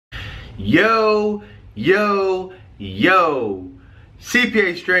Yo, yo, yo.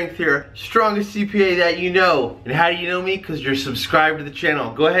 CPA Strength here, strongest CPA that you know. And how do you know me? Because you're subscribed to the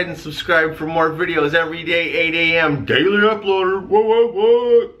channel. Go ahead and subscribe for more videos every day, 8 a.m. Daily uploader.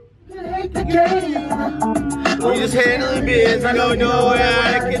 What? We just handling biz, I don't know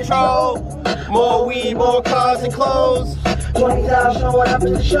out of control. More weed, more cars and clothes. 20,000 showing up to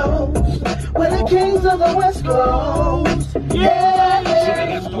the shows. We're the kings of the West Coast.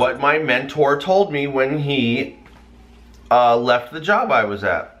 Yeah. What my mentor told me when he left the job I was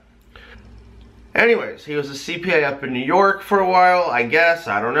at. Anyways, he was a CPA up in New York for a while, I guess.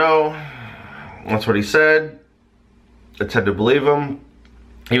 I don't know. That's what he said. I tend to believe him.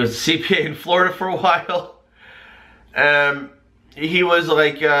 He was a CPA in Florida for a while. He was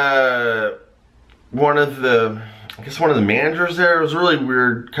like one of the managers there. It was a really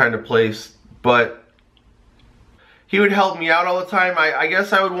weird kind of place, but he would help me out all the time. I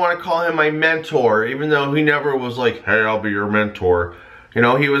guess I would want to call him my mentor, even though he never was like, hey, I'll be your mentor. You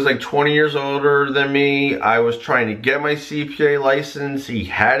know, he was like 20 years older than me. I was trying to get my CPA license. He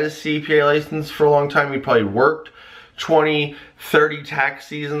had his CPA license for a long time. He probably worked 20, 30 tax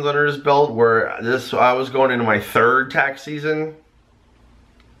seasons under his belt, where I was going into my third tax season.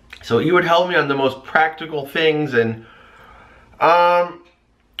 So he would help me on the most practical things. And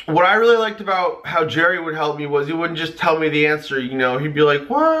what I really liked about how Jerry would help me was he wouldn't just tell me the answer. You know, he'd be like,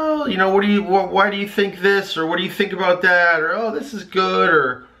 well, you know, why do you think this, or what do you think about that, or oh, this is good,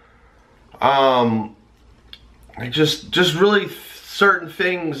 or just really certain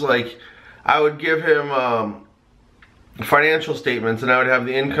things. Like I would give him financial statements, and I would have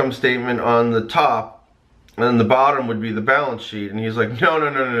the income statement on the top, and then the bottom would be the balance sheet. And he's like, no.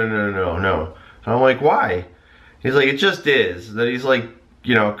 And I'm like, why? He's like, it just is. That he's like,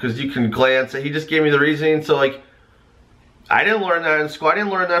 you know, because you can glance at, he just gave me the reasoning. So like, I didn't learn that in school. I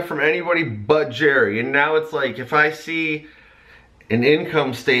didn't learn that from anybody but Jerry. And now it's like, if I see an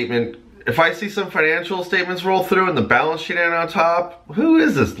income statement, if I see some financial statements roll through and the balance sheet ain't on top, who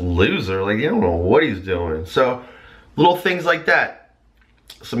is this loser? Like, you don't know what he's doing. So little things like that.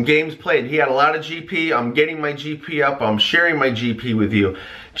 Some games played. He had a lot of GP. I'm getting my GP up. I'm sharing my GP with you.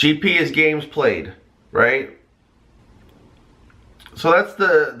 GP is games played, right? So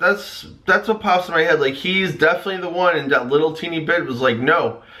that's what pops in my head. Like, he's definitely the one, and that little teeny bit was like,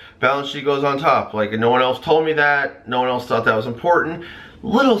 no, balance sheet goes on top. Like, no one else told me that. No one else thought that was important.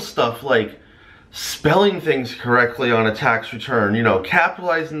 Little stuff like spelling things correctly on a tax return. You know,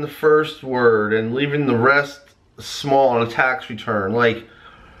 capitalizing the first word and leaving the rest small on a tax return. Like,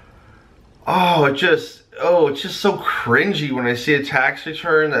 it's just so cringy when I see a tax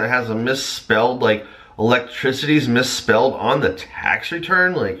return that has a misspelled, like, electricity's misspelled on the tax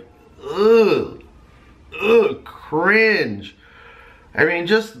return. Like, cringe. I mean,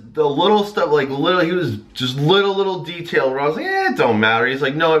 just the little stuff, like he was just little detail where I was like, it don't matter. He's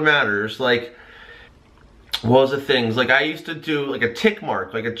like, no, it matters. Like, what was the things? Like, I used to do like a tick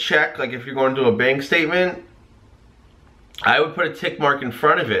mark, like a check, like if you're going to do a bank statement, I would put a tick mark in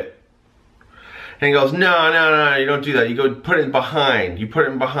front of it. And he goes, no, you don't do that. You go put it behind. You put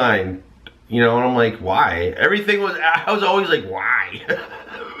it in behind. You know, and I'm like, why? I was always like, why?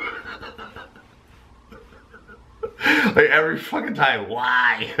 Like, every fucking time,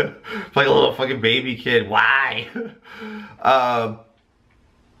 why? Like a little fucking baby kid, why?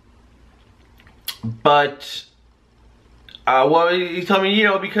 Well, you tell me, you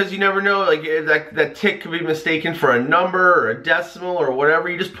know, because you never know, like, that tick could be mistaken for a number or a decimal or whatever.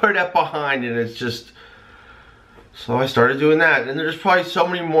 You just put it up behind, and it's just... So I started doing that, and there's probably so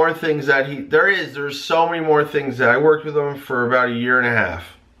many more things that there's so many more things that I worked with him for about a year and a half.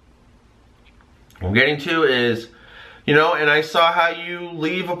 What I'm getting to is, you know, and I saw how you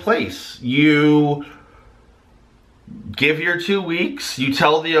leave a place. You give your 2 weeks, you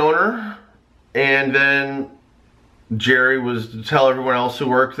tell the owner, and then Jerry was to tell everyone else who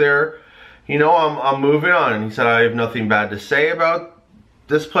worked there, you know, I'm moving on. And he said, I have nothing bad to say about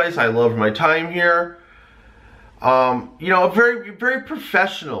this place. I loved my time here. You know, very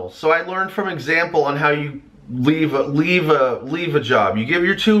professional. So I learned from example on how you leave a job. You give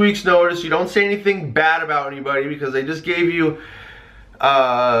your 2 weeks notice. You don't say anything bad about anybody because they just gave you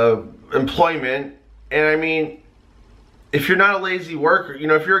employment. And I mean, if you're not a lazy worker, you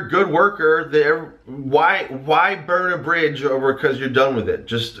know, if you're a good worker, why burn a bridge over because you're done with it?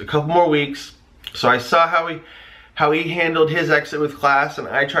 Just a couple more weeks. So I saw how he handled his exit with class, and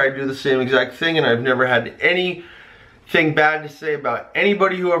I tried to do the same exact thing, and I've never had anything bad to say about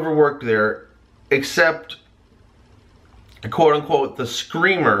anybody who ever worked there, except, quote unquote, the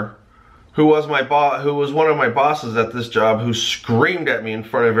screamer who was one of my bosses at this job, who screamed at me in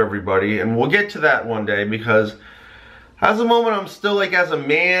front of everybody. And we'll get to that one day, because as a moment I'm still like, as a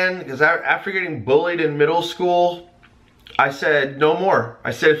man, because after getting bullied in middle school, I said no more.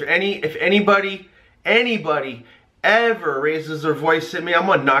 I said if anybody ever raises their voice at me, I'm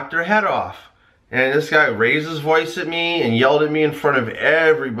gonna knock their head off. And this guy raised his voice at me and yelled at me in front of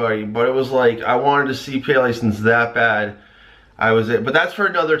everybody. But it was like, I wanted a CPA license that bad. But that's for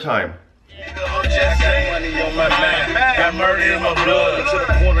another time.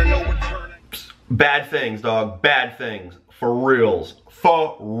 Bad things, dog. Bad things. For reals.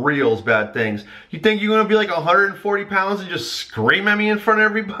 For reals, bad things. You think you're gonna be like 140 pounds and just scream at me in front of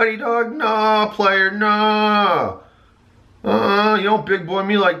everybody, dog? Nah, player, nah. You don't big boy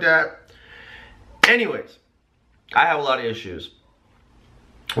me like that. Anyways, I have a lot of issues.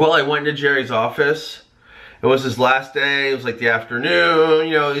 Well, I went to Jerry's office. It was his last day. It was like the afternoon.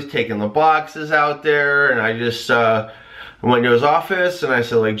 You know, he's taking the boxes out there, and I just went to his office, and I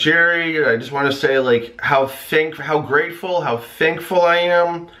said, like, Jerry, I just want to say, like, how grateful, how thankful I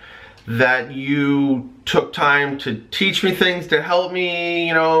am that you took time to teach me things, to help me,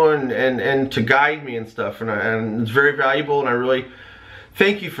 you know, and to guide me and stuff, and it's very valuable, and I really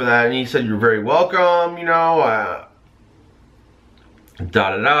thank you for that. And he said, you're very welcome, you know, and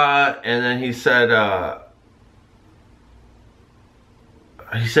then he said,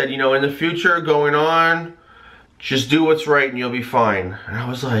 you know, in the future, going on, just do what's right and you'll be fine. And I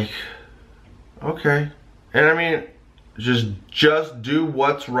was like, okay. And I mean, just do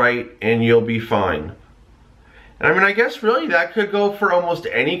what's right and you'll be fine. And I mean, I guess really that could go for almost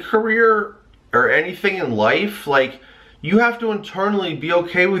any career or anything in life. Like, you have to internally be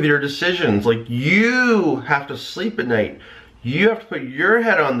okay with your decisions. Like, you have to sleep at night. You have to put your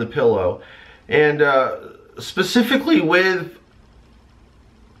head on the pillow. And specifically with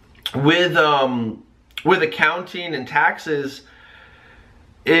accounting and taxes,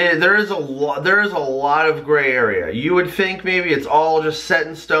 there is a lot of gray area. You would think maybe it's all just set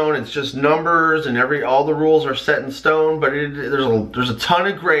in stone, it's just numbers and all the rules are set in stone, but there's a ton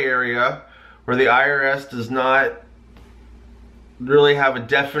of gray area where the IRS does not really have a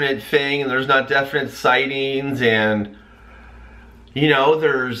definite thing, and there's not definite sightings, and you know,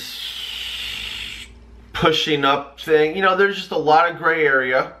 there's pushing up thing, you know, there's just a lot of gray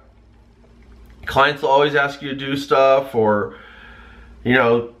area. Clients will always ask you to do stuff, or, you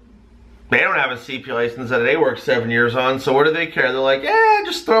know, they don't have a CPA license that they worked 7 years on, so what do they care? They're like,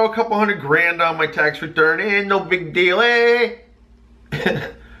 just throw a couple $100,000 on my tax return, no big deal, I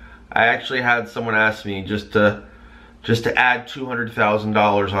actually had someone ask me just to add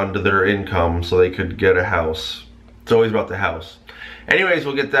 $200,000 onto their income so they could get a house. It's always about the house. Anyways,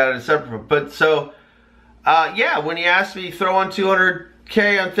 we'll get that in a separate, but so, yeah, when he asked me throw on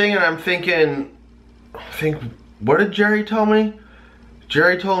 $200K on thing, and I'm thinking, what did Jerry tell me?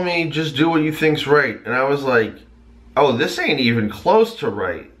 Jerry told me just do what you think's right. And I was like, oh, this ain't even close to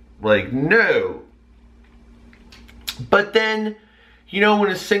right. Like, no. But then, you know, when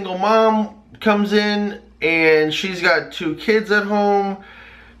a single mom comes in and she's got 2 kids at home,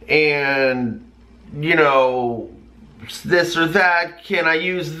 and, you know, this or that, can I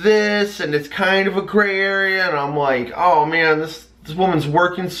use this? And it's kind of a gray area, and I'm like, oh man, this woman's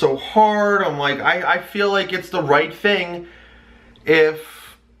working so hard. I'm like, I feel like it's the right thing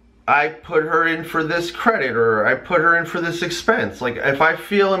if I put her in for this credit, or I put her in for this expense. Like, if I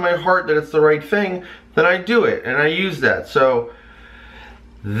feel in my heart that it's the right thing, then I do it, and I use that. So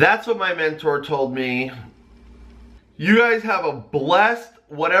that's what my mentor told me. You guys have a blessed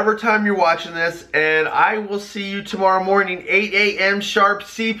whatever time you're watching this, and I will see you tomorrow morning, 8 a.m. sharp.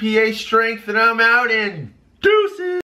 CPA Strength, and I'm out, and deuces.